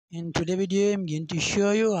In today's video, I'm going to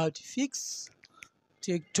show you how to fix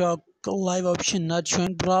TikTok live option not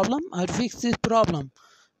showing problem. How to fix this problem.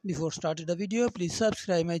 Before starting the video, please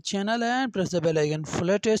subscribe my channel and press the bell icon for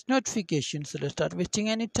latest notifications. So let's start wasting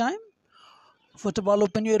any time. First of all,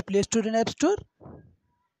 open your Play Store and App Store.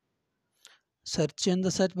 Search in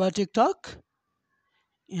the search bar TikTok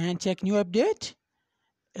and check new update.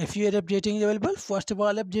 If your updating is available, first of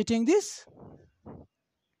all, updating this.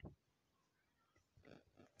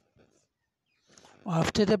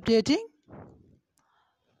 After updating,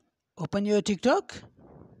 open your TikTok.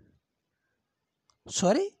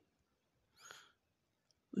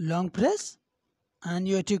 Long press and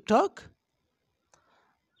your TikTok.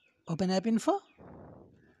 Open app info.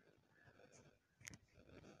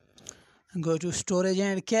 Go to storage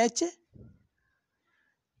and cache.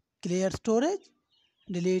 Clear storage.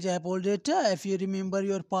 Delete app all data if you remember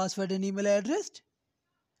your password and email address.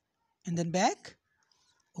 And then back.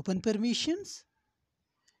 Open permissions.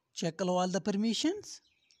 Check all the permissions.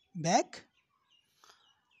 Back.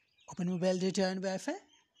 Open mobile data and Wi-Fi.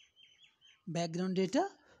 Background data.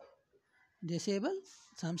 Disable.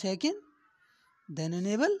 Some second. Then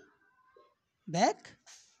enable. Back.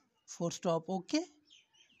 Force stop. OK.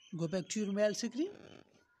 Go back to your mobile screen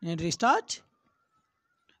and restart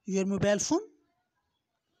your mobile phone.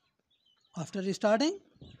 After restarting,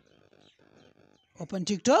 open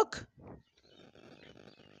TikTok.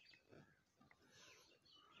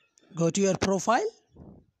 Go to your profile.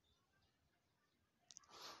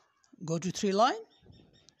 Go to three line.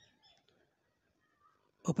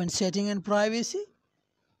 Open setting and privacy.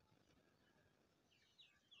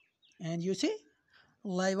 And you see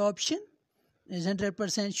live option is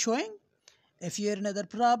 100% showing. If you have another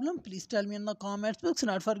problem, please tell me in the comments box.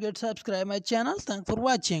 Not forget to subscribe my channel. Thanks for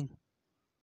watching.